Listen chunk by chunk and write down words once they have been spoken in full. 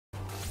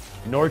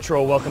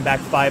Nortro, welcome back.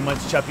 5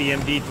 months. Chuffy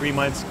MD, 3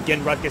 months.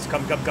 Gen Ruckus,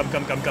 come.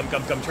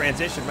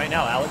 Transition right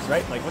now, Alex,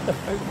 right? Like, what the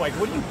fuck? Like,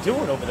 what are you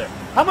doing over there?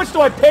 How much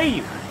do I pay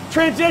you?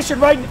 Transition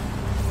right now.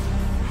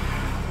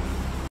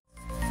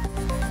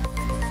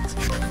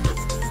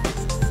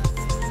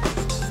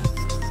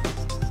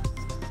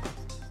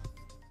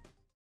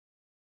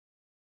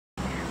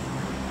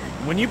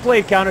 When you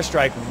played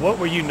Counter-Strike, what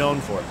were you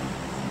known for?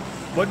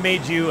 What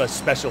made you a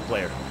special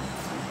player?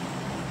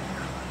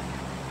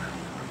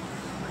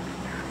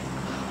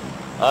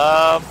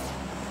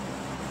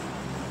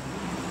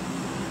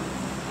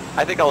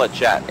 I think I'll let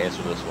chat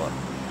answer this one.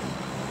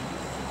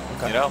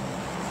 Okay. You know?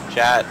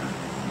 Chat,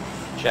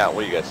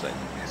 what do you guys think?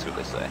 Let's see what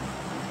they say.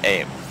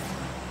 Aim.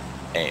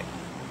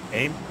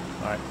 Aim?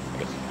 Alright. I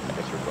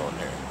guess we're going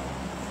here.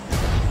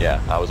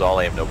 Yeah, I was all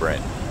aim, no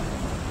brain.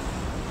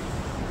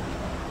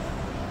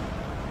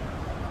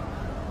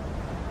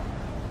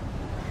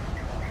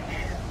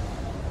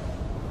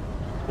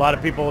 A lot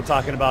of people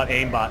talking about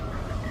aimbot.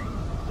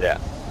 Yeah.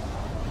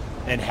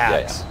 And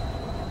hacks.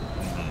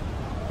 Yeah.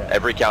 Okay.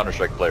 Every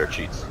Counter-Strike player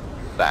cheats.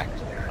 Fact.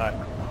 Alright.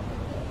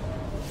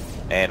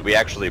 And we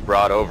actually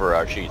brought over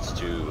our cheats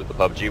to the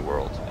PUBG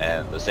world,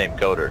 and the same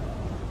coder.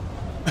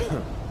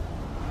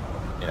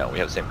 You know, we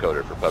have the same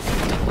coder for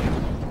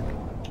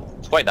PUBG.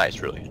 It's quite nice,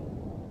 really.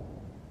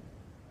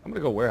 I'm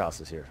gonna go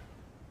warehouses here.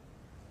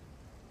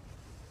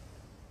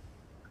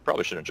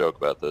 Probably shouldn't joke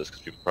about this,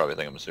 because people probably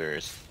think I'm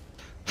serious.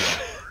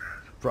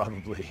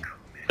 Probably.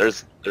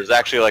 There's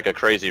actually like a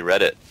crazy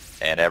Reddit,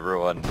 and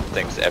everyone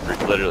thinks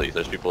literally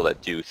there's people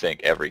that do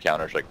think every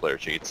Counter-Strike player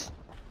cheats.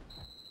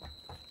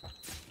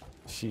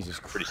 Jesus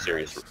Christ. Pretty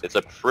serious. It's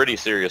a pretty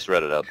serious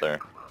Reddit out there.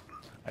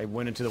 I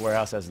went into the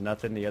warehouse, has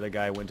nothing. The other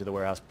guy went to the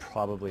warehouse,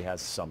 probably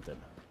has something.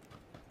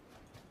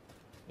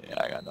 Yeah,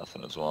 I got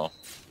nothing as well.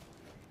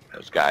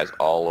 There's guys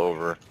all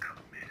over.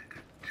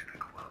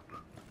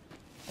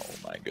 Oh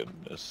my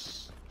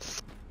goodness.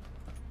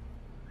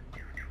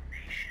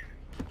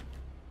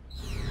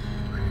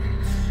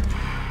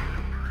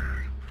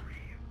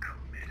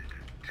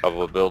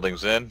 Couple of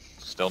buildings in,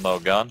 still no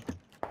gun.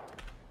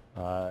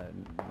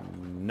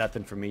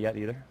 Nothing for me yet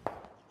either.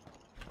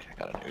 Okay, I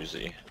got an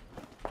Uzi.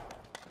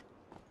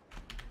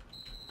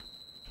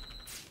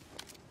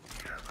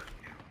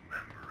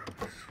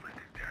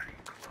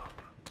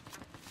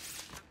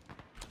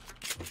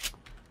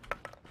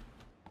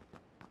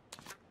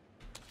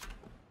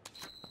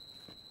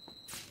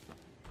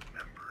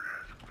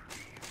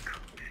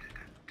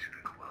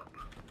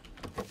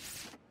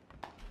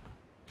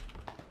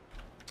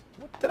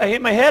 What did I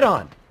hit my head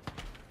on?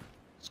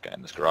 This guy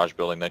in this garage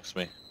building next to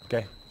me.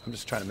 Okay, I'm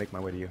just trying to make my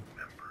way to you.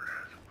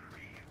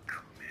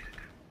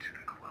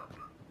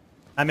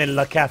 I'm in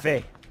La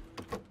Cafe.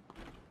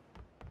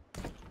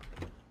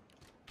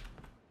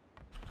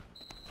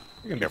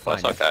 You're gonna be fine.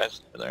 I saw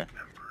guys there.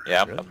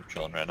 Yeah, Really? I'm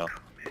chilling right now.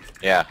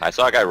 Yeah, I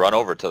saw a guy run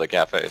over to the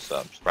cafe, so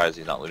I'm surprised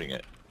he's not looting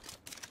it.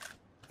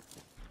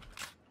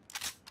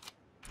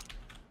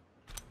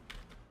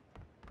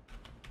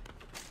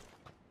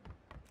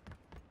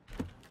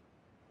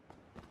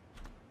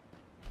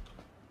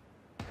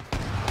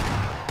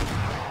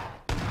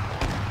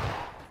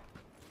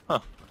 Huh.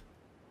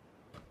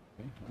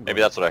 Maybe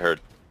that's what I heard.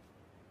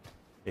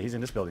 Yeah, he's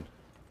in this building.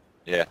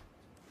 Yeah.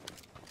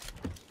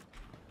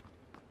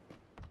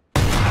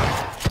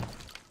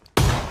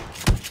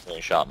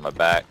 Getting shot in my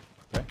back.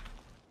 Okay.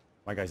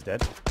 My guy's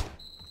dead.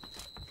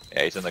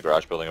 Yeah, he's in the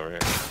garage building over here.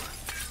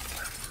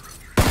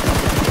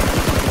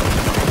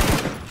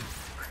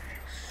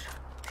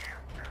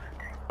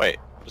 Wait,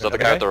 was that the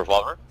guy with the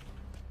revolver?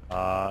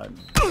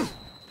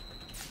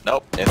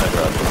 Nope, in the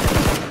garage.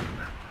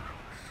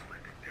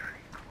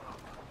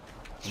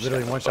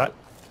 Literally one shot.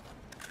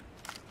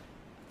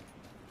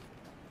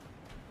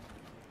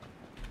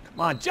 Come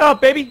on, jump,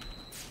 baby!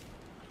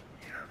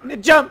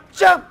 Jump,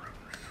 jump!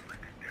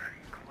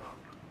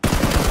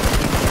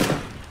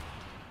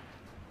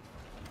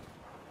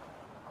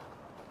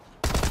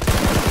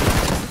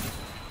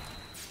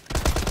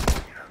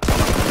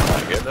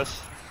 My goodness.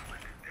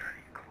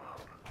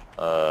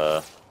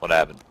 What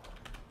happened?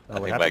 Oh, I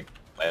what think happened?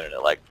 my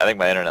internet lagged. I think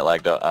my internet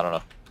lagged out. I don't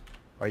know.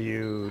 Are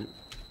you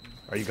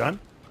gone?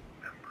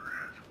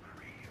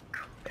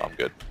 I'm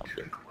good. I'm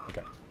good.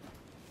 Okay.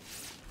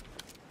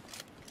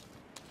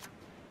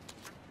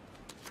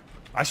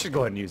 I should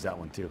go ahead and use that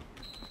one too.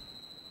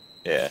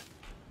 Yeah.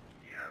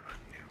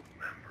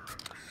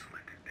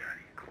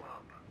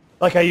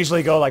 Like I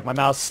usually go, like my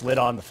mouse slid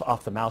on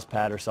off the mouse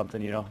pad or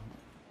something, you know.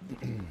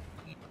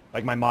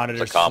 Like my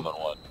monitor's It's a common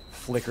one.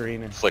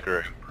 flickering and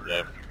Flickering.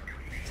 Yeah.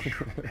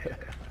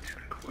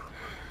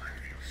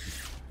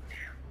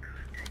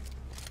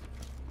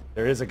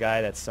 There is a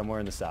guy that's somewhere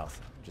in the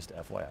south, just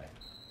FYI.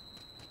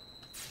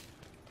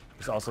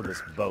 There's also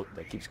this boat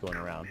that keeps going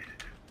around.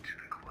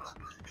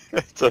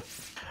 It's a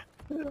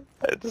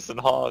distant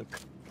honk.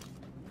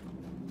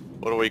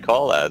 What do we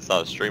call that? It's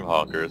not a stream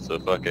honker. It's a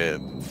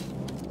fucking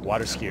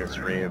Water skier.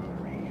 stream.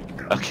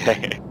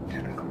 Okay.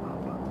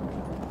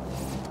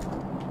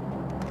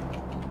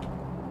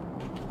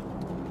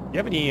 You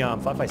have any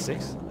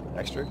 5.56?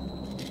 Extra?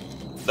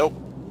 Nope.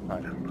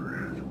 Alright.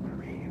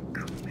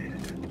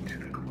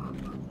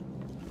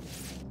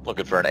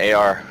 Looking for an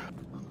AR.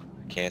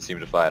 Can't seem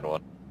to find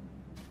one.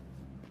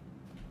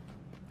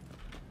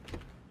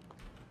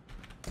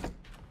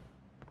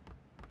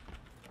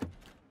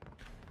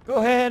 Go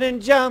ahead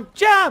and jump,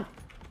 jump!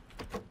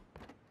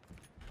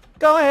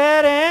 Go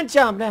ahead and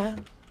jump now.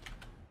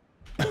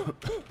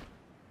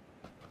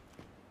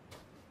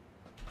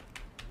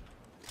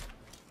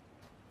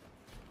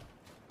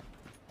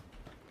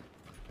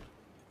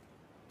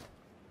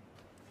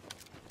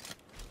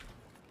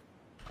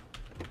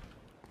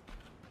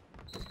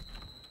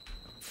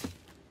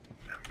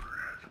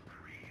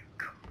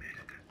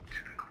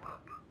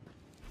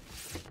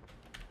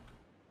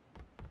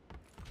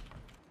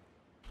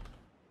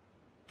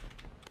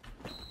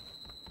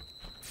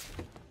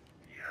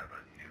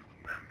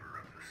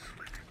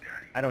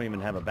 I don't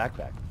even have a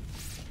backpack.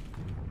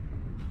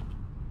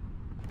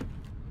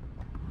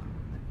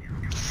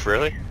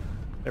 Really?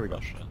 There we go.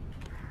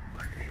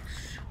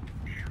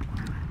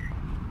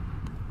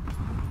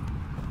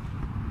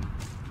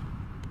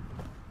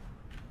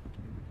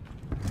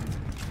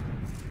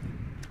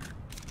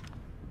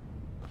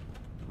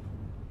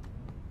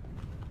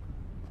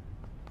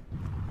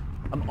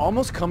 I'm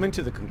almost coming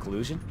to the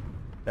conclusion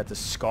that the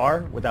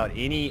SCAR, without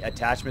any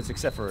attachments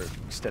except for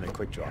extended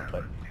quick draw,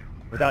 but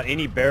without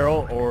any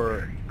barrel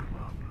or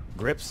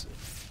grips,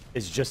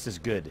 is just as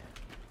good.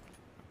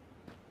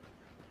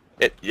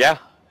 Yeah,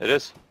 it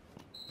is.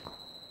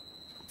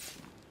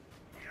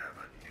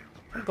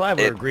 I'm glad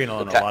we're agreeing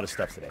on a lot of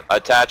stuff today.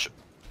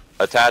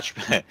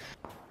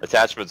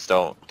 Attachments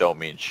don't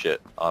mean shit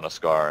on a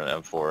SCAR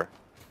and M4.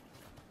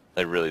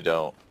 They really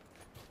don't.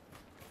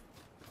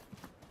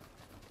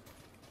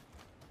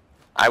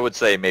 I would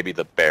say maybe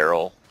the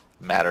barrel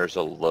matters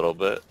a little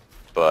bit,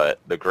 but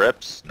the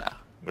grips, nah,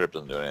 grip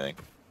doesn't do anything.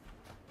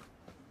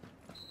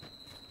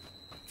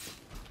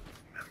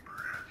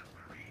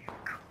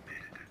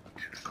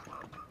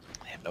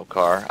 Damn, no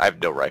car. I have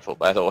no rifle,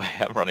 by the way.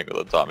 I'm running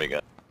with a Tommy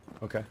gun.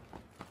 Okay.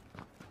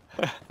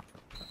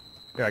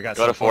 Here, I got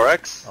Go to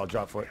 4X? I'll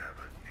drop for it.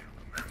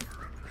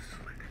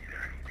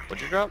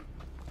 What'd you drop?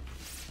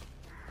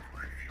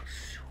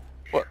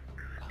 What?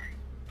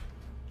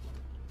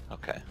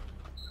 Okay.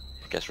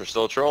 Guess we're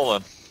still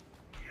trolling.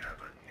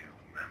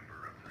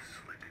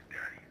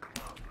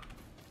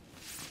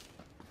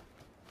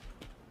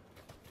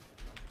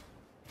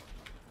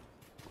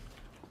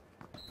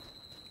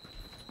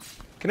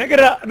 Can I get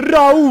a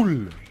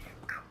Raul?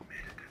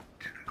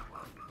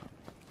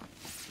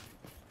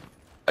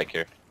 Back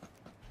here.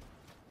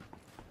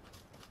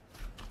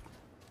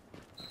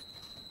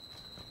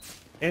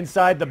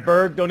 Inside the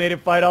Berg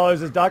donated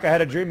 $5 as Doc. I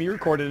had a dream you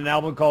recorded an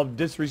album called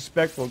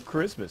Disrespectful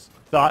Christmas.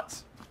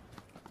 Thoughts?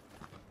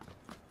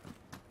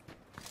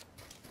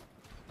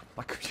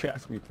 Why could you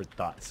ask me for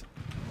thoughts?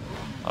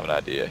 I have an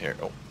idea here.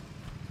 Oh,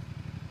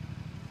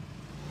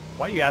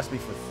 Why do you ask me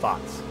for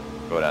thoughts?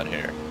 go down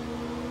here.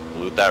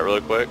 Loot that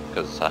really quick,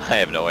 because I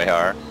have no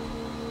AR.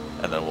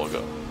 And then we'll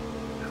go.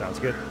 Sounds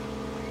good.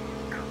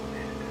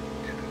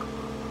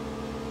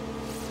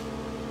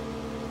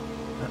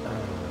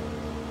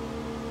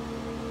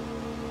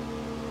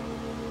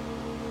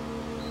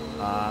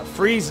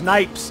 Freeze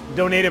Nipes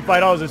donated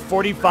 $5. There's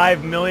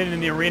 45 million in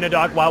the arena,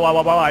 Doc. Wow, wow,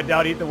 wow, wow. I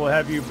doubt Ethan will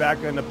have you back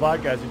on the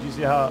podcast. Did you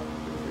see how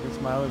you can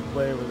smile and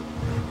play with it?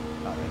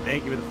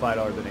 Thank you for the $5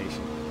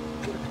 donation.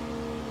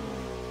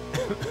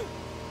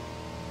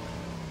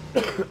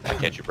 Why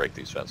can't you break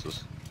these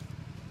fences?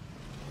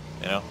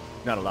 You know?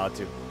 Not allowed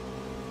to.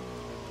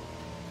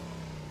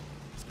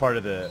 It's part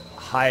of the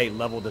high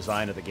level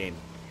design of the game.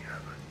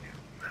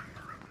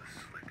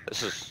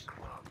 This is...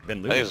 Been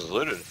I looted. think this is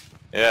looted.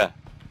 Yeah.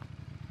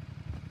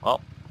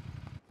 Well,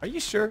 Are you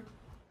sure?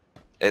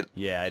 it...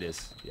 Yeah, it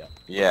is. Yeah.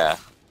 Yeah.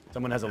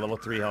 Someone has a level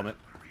 3 helmet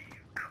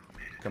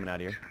coming out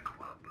here.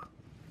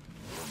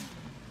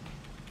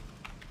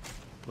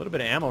 A little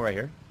bit of ammo right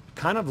here.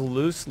 Kind of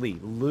loosely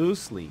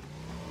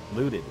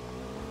looted.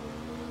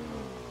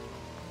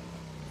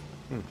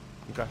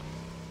 Okay.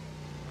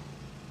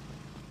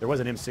 There was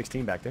an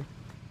M16 back there.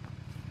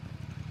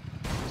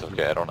 It's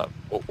okay, I don't have...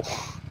 Oh.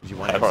 Did you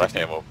want I don't have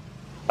ammo.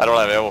 I don't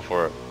have ammo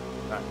for it.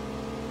 Alright.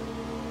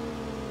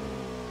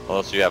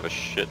 Unless you have a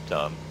shit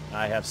ton.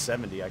 I have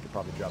 70. I could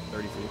probably drop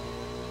 30 for you.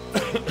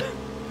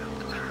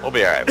 We'll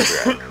be alright, we'll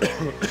be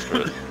alright.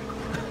 Screw it.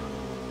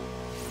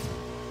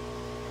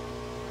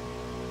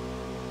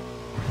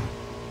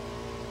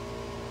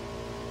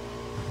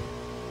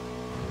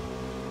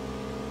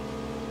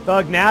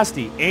 Thug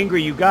Nasty,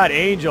 Angry You Got,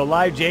 Angel,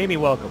 Live Jamie,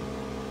 welcome.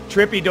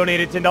 Trippy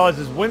donated $10.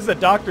 Says, when's the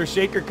Dr.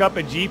 Shaker Cup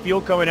and G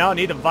Fuel coming out?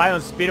 Need the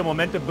violence, speed, and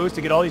momentum boost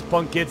to get all these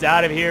punk kids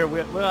out of here.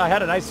 Well, I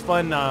had a nice,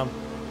 fun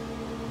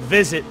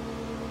visit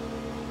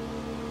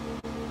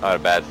I had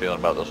a bad feeling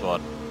about this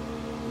one.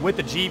 with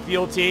the G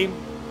Fuel team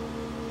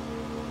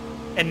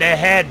and the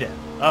head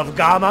of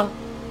Gamma.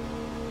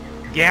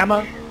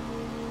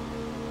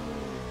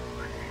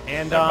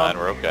 And Never mind,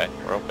 we're okay.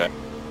 We're okay.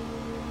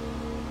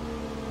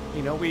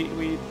 you know,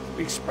 we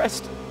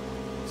expressed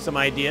some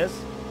ideas.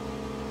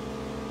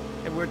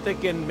 And we're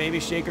thinking maybe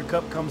Shaker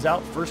Cup comes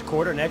out first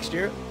quarter next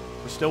year.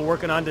 We're still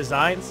working on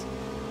designs.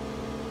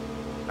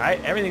 All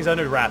right, everything's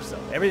under wraps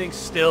though. Everything's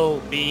still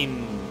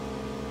being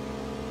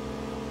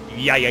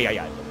yeah.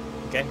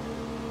 Okay.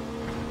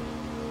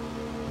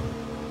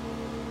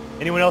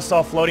 Anyone else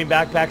saw floating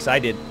backpacks? I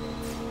did.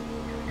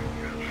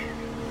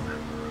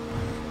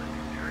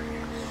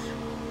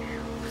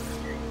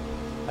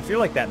 I feel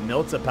like that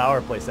Milta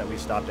power place that we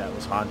stopped at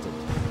was haunted.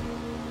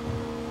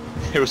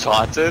 It was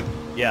haunted?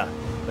 Yeah.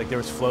 Like there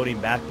was floating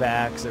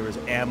backpacks, there was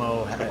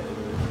ammo,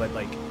 but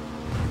like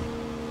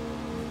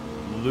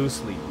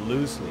loosely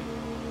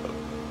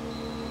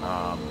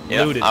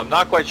yeah, looted. I'm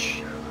not quite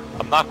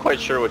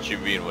sure what you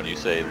mean when you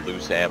say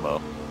loose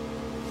ammo.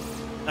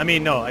 I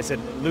mean, no, I said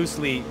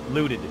loosely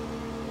looted.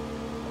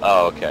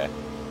 Oh, okay.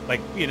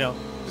 Like, you know,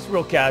 just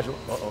real casual.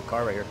 Uh-oh,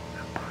 car right here.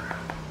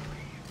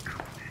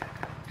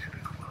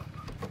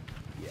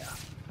 Yeah.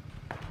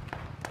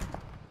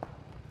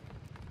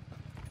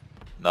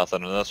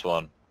 Nothing in this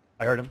one.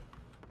 I heard him.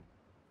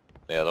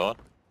 The other one?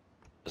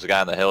 There's a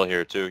guy on the hill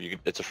here too.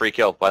 It's a free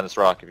kill behind this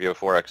rock if you have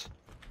a 4x.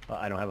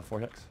 I don't have a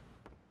 4X.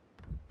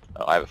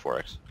 Oh, I have a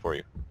 4x for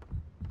you.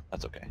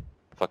 That's okay.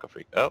 Fuck a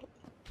freak. Oh.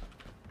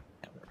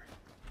 Yeah,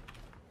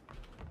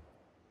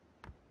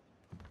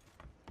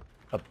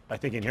 whatever. I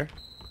think in here.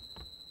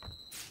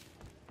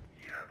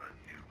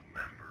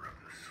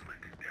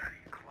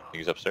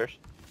 He's upstairs?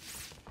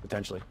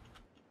 Potentially.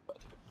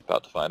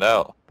 About to find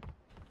out.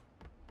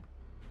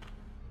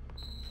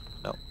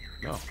 No.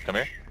 No. Come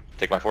here.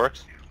 Take my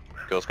 4x.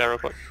 Kill this guy real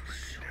quick.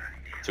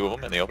 2 of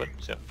them in the open.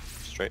 So,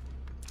 straight.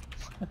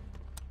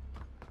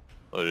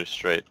 Literally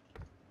straight.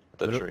 At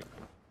the tree.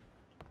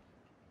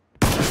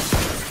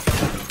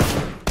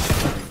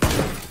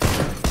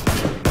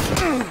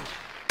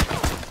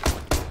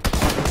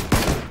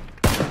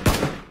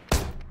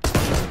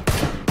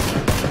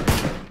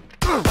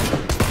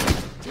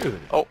 Dude.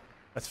 Oh.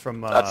 That's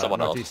from That's someone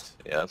Northeast.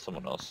 else. Yeah, that's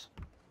someone else.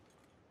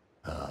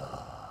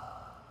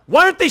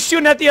 Why aren't they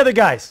shooting at the other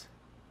guys?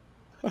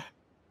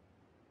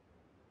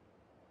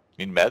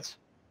 Need meds?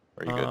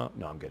 Or are you good?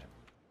 No, I'm good.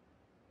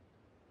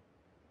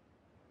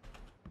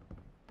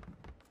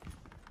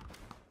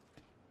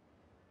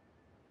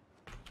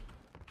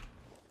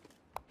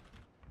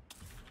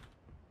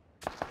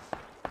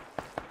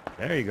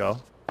 There you go.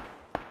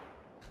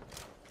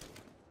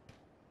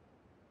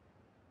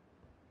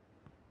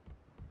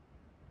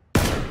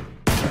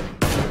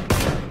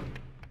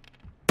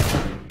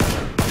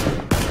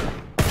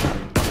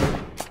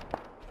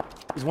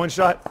 He's one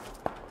shot.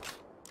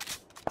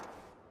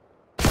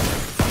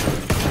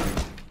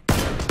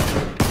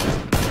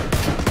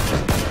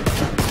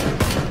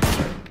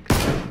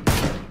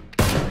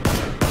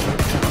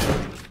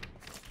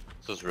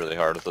 This is really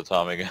hard with the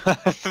Tommy gun.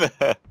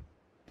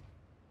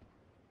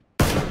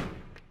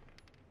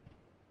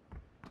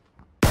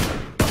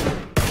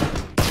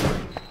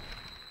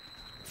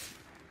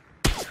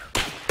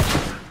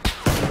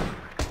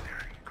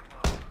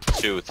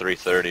 Two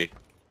 330,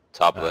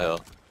 top of the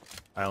hill.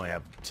 I only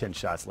have 10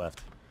 shots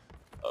left.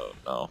 Oh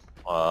no.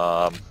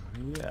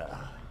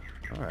 Yeah.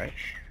 All right.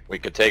 We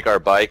could take our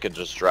bike and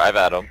just drive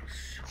at them.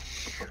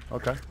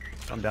 Okay.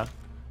 I'm down.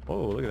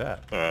 Oh, look at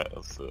that. All right,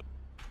 let's do it.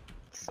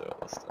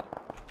 Let's do it.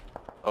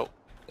 Oh,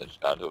 they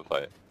just got into a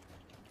fight.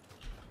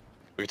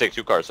 We can take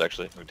 2 cars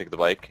actually. We can take the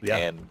bike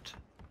and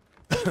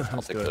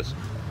I'll take this.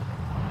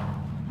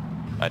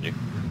 Mind you.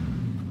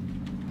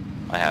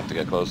 I have to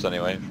get close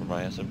anyway for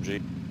my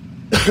SMG.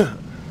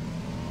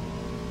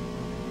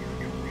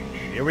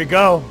 Here we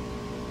go.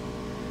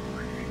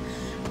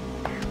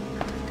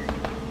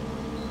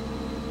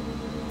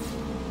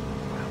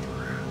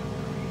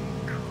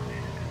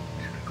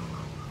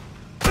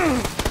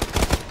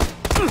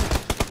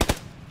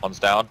 One's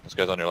down. This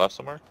guy's on your left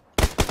somewhere.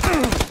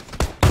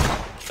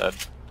 Dead.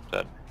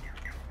 Dead.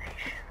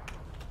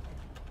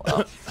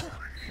 Wow.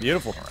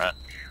 Beautiful. Alright.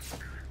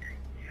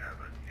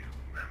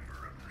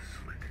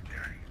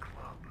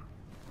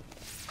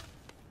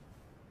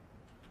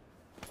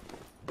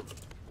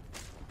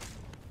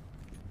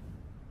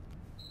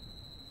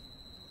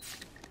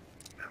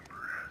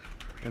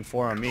 And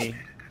 4 on me.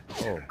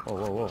 Oh, whoa,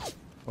 whoa, whoa.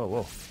 Whoa,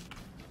 whoa.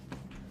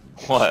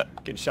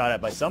 What? Getting shot at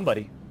by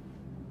somebody.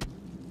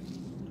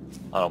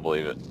 I don't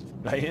believe it.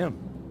 I am.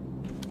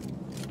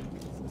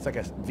 It's like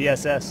a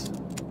VSS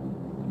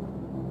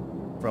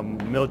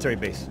from military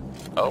base.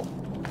 Oh.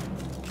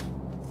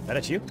 That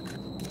at you?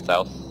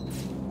 South.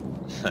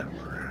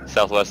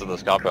 Southwest of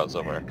this compound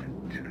somewhere.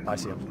 I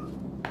see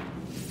him.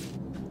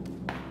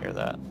 Hear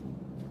that?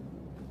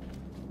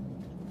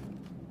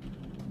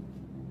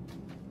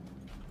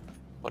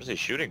 What is he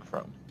shooting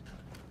from?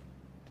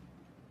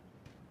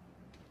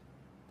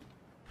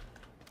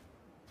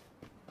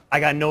 I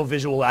got no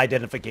visual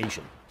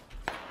identification.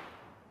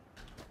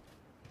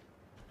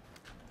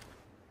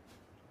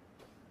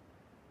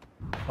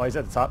 Oh, he's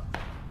at the top.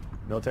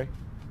 Military?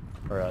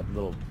 Or a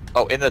little...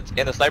 Oh, in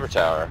the sniper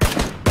tower.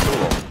 Cool.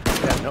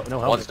 Yeah, no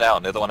helmet. One's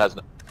down. The other one has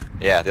no...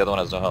 Yeah, the other one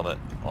has no helmet.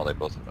 Well, they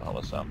both have no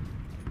helmets now.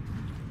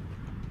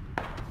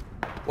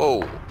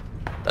 Whoa.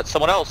 That's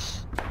someone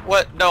else.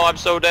 What? No, I'm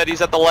so dead.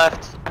 He's at the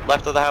left.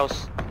 Left of the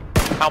house.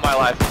 How am I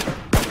alive?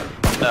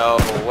 No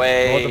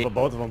way.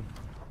 Both of them.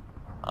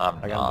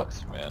 I'm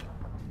knocked, man.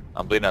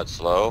 I'm bleeding out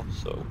slow,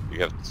 so you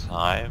have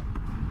time.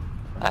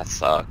 That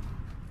sucks.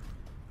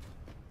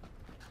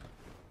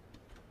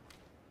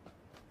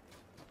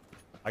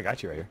 I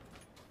got you right here.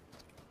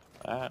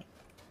 Alright.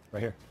 Right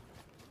here.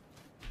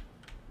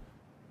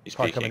 He's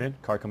Car peeking. coming in.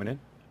 Car coming in.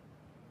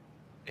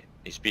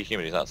 He's speaking,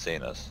 but he's not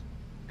seeing us.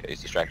 Okay,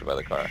 he's distracted by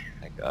the car.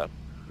 Thank God.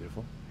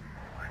 Beautiful.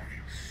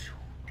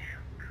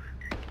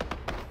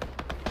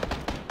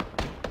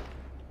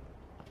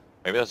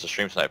 Maybe that's a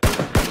stream sniper.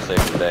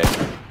 Save the day.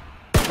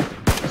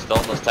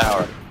 Still in this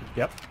tower.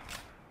 Yep.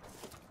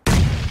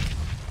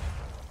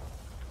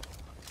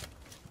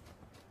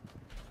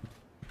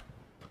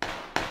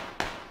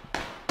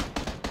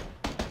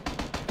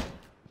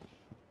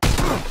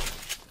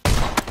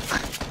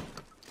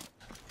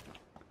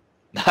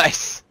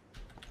 Nice.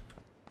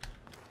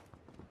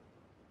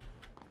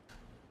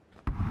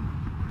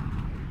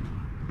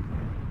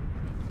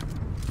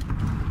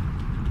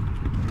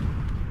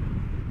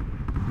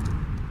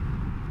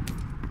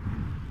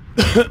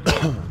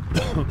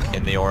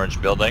 In the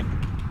orange building,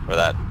 where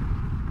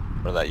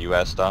that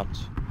US stopped.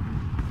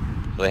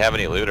 Do they have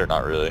any loot or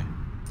not really?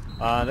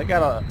 They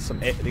got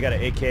they got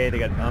an AK. They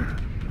got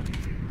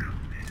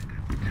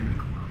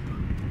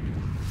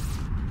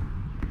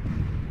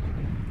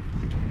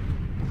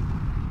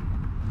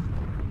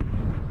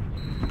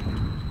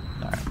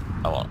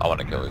Alright, I want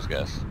to kill these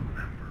guys.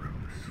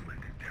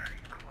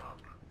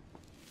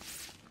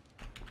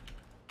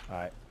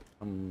 Alright,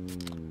 I'm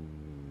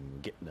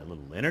getting a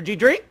little energy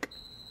drink.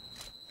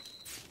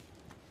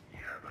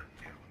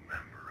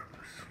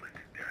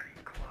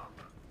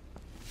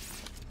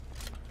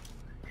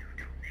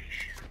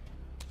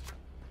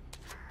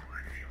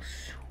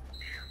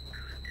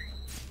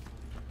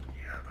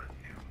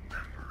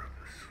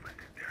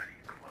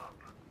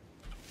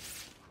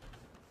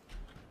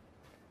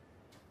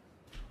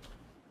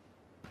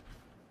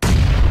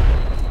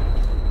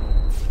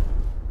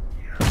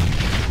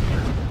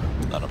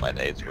 None of my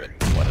nades went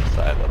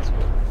inside, that's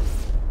good.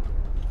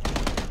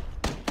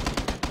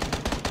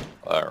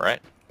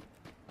 Alright.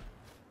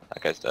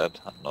 That guy's dead.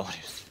 I don't know what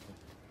he's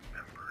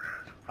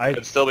doing.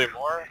 Could still be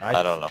more?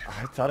 I don't know.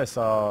 I thought I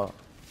saw...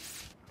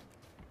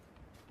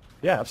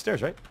 Yeah,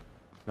 upstairs, right?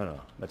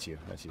 No, that's you.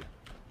 That's you.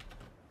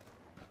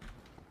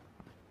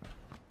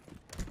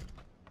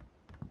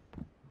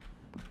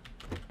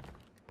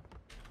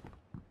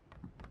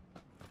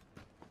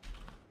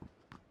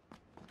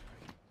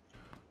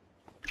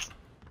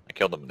 I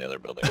killed him in the other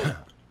building.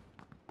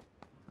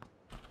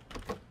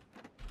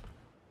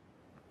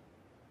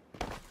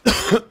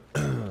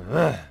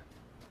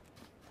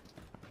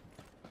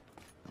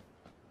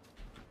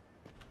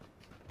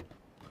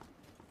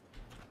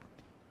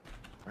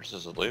 Where's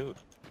his loot?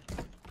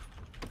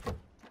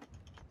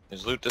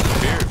 His loot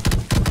disappeared.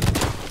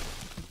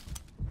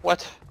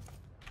 What?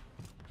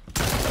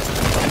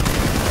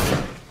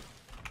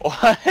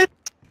 What?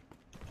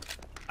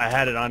 I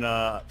had it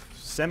on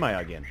semi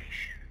again.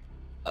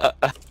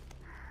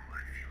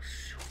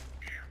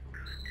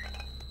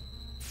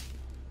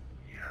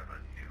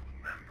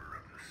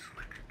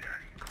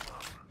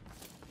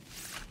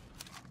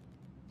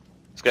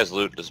 This guy's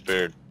loot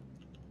disappeared.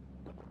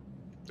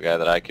 The guy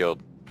that I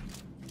killed.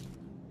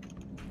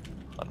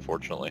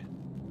 Unfortunately.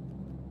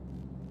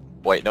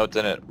 Wait, no it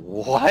didn't.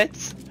 What?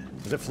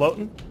 Is it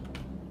floating?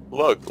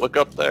 Look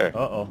up there.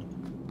 Uh-oh.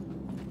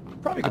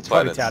 Probably could That's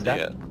why I tab didn't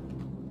see that. it.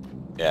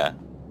 Yeah.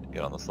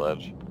 Get on the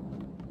sledge.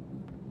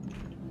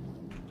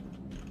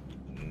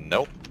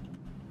 Nope.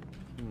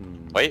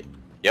 Wait.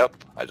 Yep.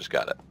 I just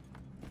got it.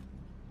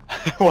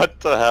 What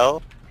the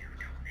hell?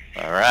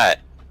 Alright.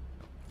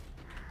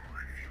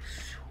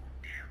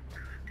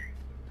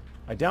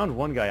 I downed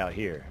one guy out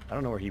here. I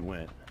don't know where he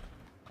went.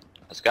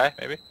 This guy,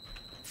 maybe?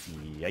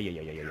 Yeah.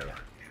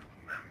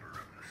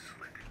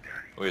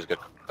 Oh, he's got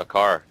a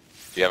car.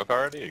 Do you have a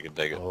car already? You can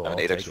take it. Oh, I have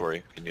an I'll 8x take for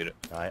you. Can you need it?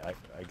 Yeah.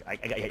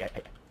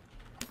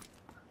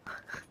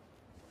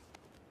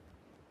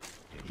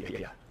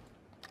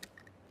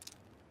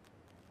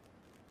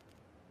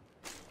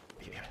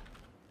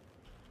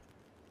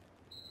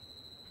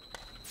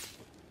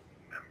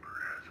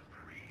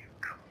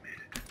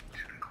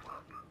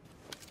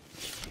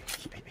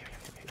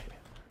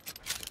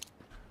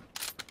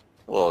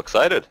 A little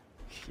excited.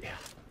 Yeah.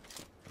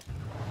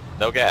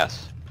 No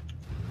gas.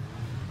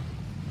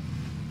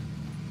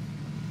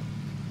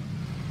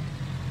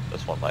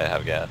 This one might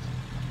have gas.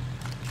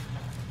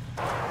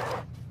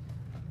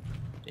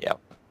 Yep.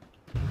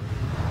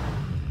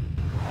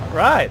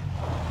 Right.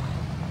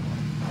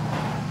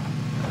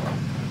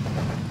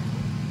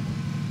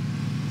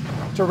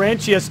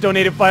 Terentius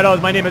donated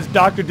 $5. My name is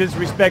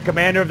DrDisRespect,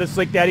 commander of the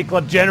Slick Daddy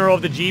Club, general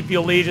of the G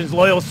Fuel Legions,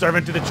 loyal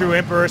servant to the true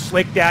emperor,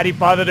 Slick Daddy,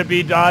 father to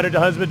be, daughter to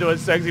husband to a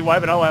sexy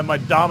wife, and I'll have my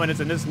dominance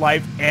in this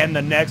life and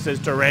the next, says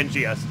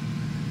Terentius.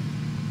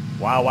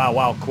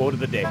 Wow. Quote of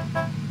the day.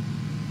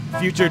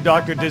 Future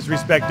Dr.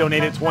 Disrespect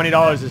donated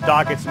 $20. His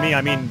doc, it's me.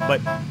 I mean,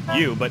 but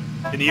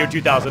in the year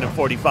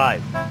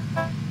 2045.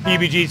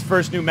 PBG's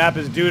first new map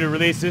is due to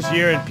release this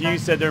year, and Pew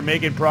said they're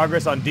making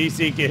progress on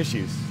desync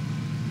issues.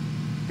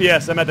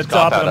 P.S. I'm at the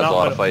top of the mountain. Has a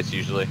lot of fights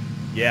usually.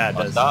 Yeah, it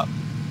does. Stop.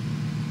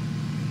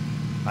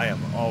 I am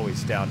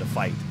always down to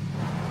fight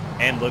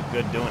and look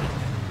good doing it.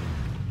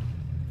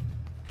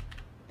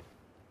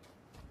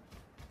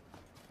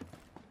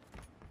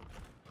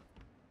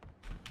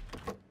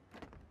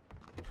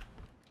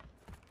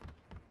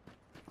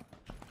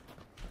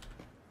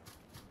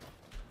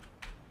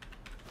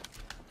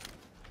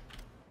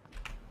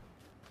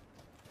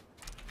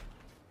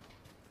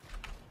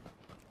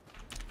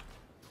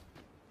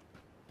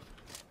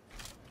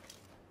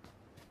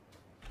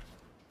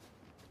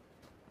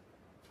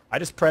 I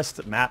just pressed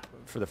the map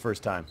for the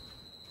first time.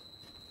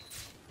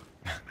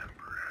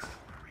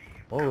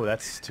 Oh,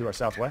 that's to our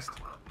southwest.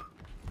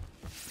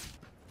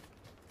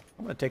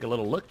 I'm gonna take a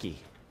little looky.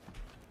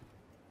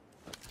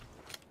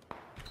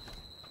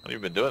 What have you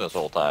been doing this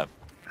whole time?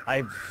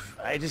 I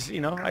just, you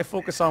know, I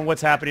focus on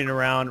what's happening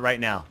around right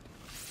now.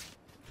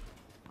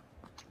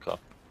 Okay.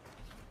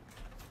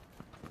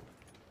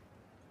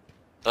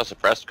 That's a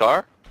suppressed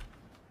car?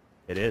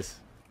 It is.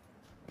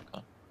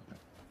 Okay.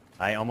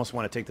 I almost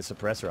want to take the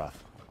suppressor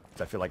off.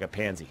 I feel like a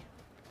pansy.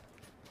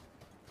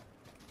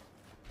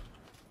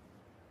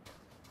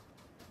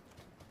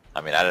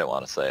 I mean, I didn't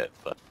want to say it,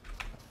 but...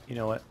 You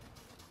know what?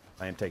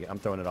 I'm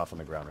throwing it off on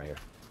the ground right here.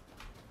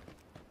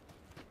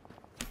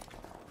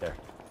 There.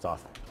 It's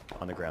off.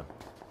 On the ground.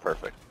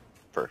 Perfect.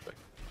 Perfect.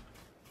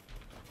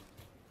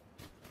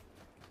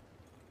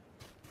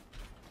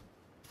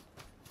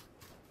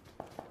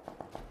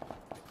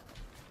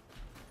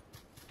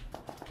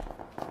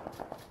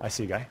 I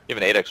see a guy. You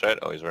have an 8X, right?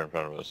 Oh, he's right in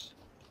front of us.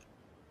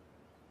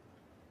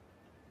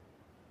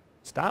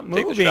 Stop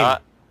moving. Take the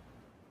shot.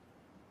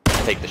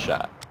 Take the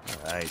shot.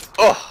 Alright.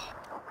 Oh!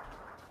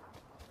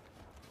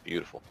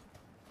 Beautiful.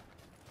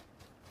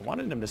 I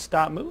wanted him to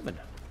stop moving.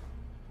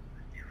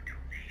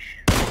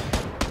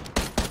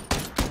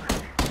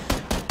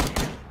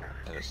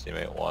 And his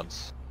teammate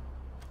once.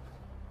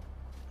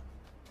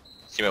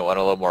 His teammate went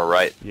a little more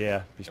right.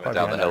 Yeah, he's He went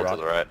down the hill to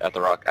the right. At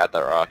the rock. At that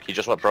rock. He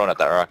just went prone at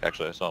that rock,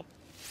 actually. I saw him.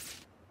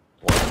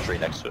 One in the tree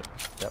next to it.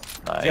 Yep.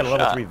 Nice He's got a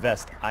level 3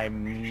 vest. I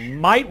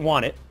might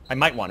want it.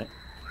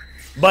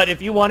 But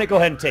if you want it, go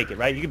ahead and take it,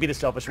 right? You could be the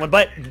selfish one.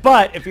 But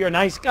if you're a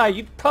nice guy,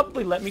 you'd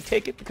probably let me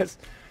take it because...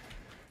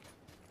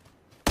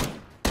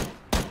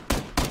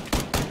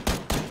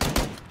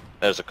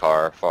 There's a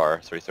car, far,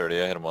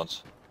 330. I hit him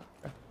once.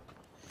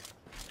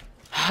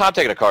 I'm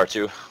taking a car,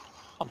 too.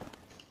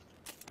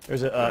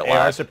 There's an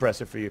AR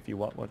suppressor for you if you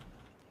want one.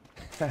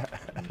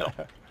 No.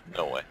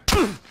 No way.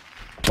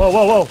 Whoa,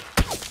 whoa, whoa!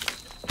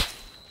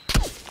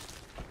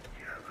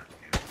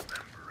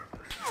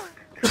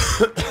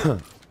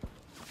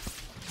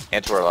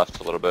 And to our left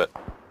a little bit.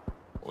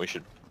 We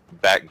should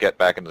get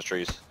back in the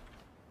trees.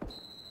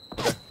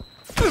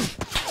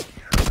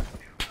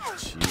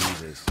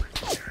 Jesus.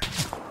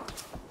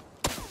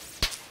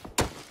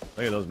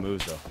 Look at those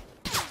moves, though.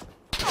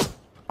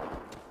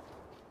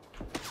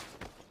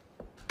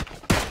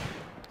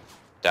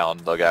 Down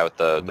the guy with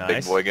the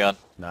big boy gun.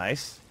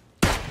 Nice.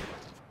 The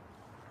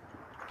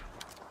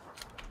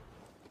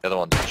other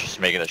one's just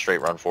making a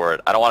straight run for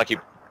it. I don't want to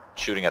keep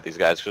shooting at these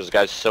guys because the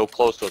guy's so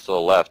close to us to the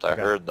left. I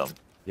heard them.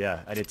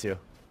 Yeah, I did too.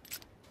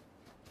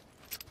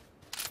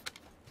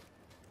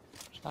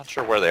 Just not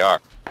sure where they are.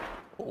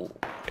 Ooh,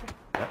 okay.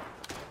 Yep.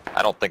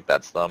 I don't think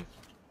that's them.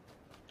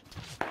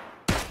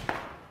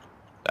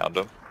 Downed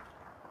him.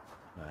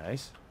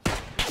 Nice.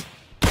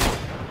 I'm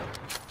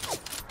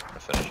gonna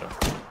finish him.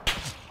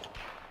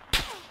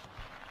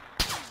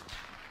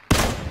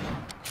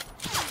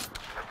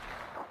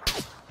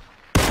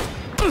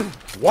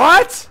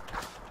 What?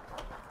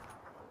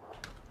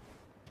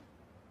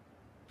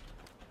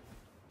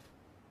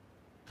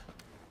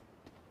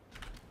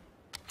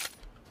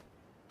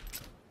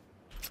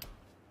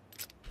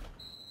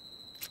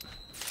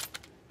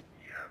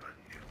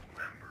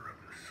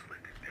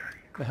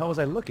 The hell was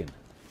I looking?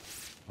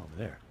 Over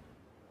there.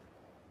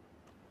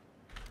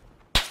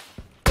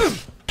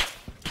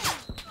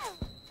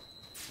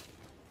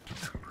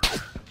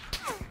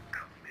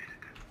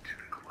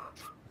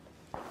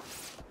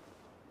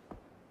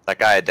 That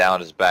guy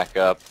down is back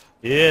up.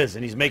 He is,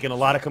 and he's making a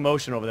lot of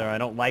commotion over there. I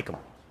don't like him.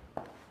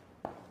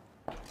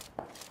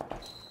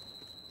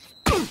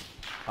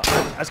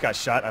 I just got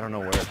shot. I don't know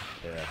where.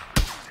 Yeah.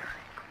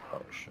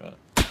 Oh shit.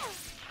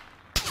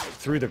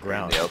 Through the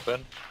ground. In the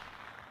open.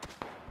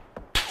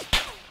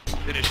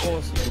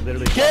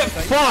 Literally Get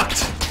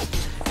fucked!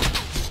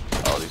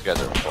 Oh, these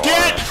guys are far.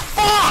 Get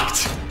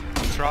fucked!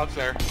 Stroud's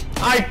there.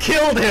 I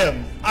killed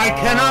him! I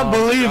cannot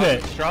believe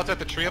it! Stroud's at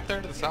the tree up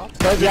there to the south.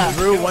 Yeah.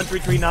 Drew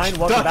 1339.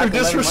 Welcome back to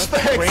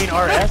DrDisRespect. Brain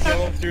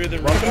RS. Through the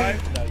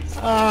revive. Nice.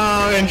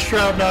 Oh, and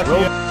Shroud knocked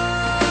me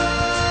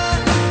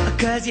out.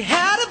 Cause you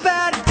had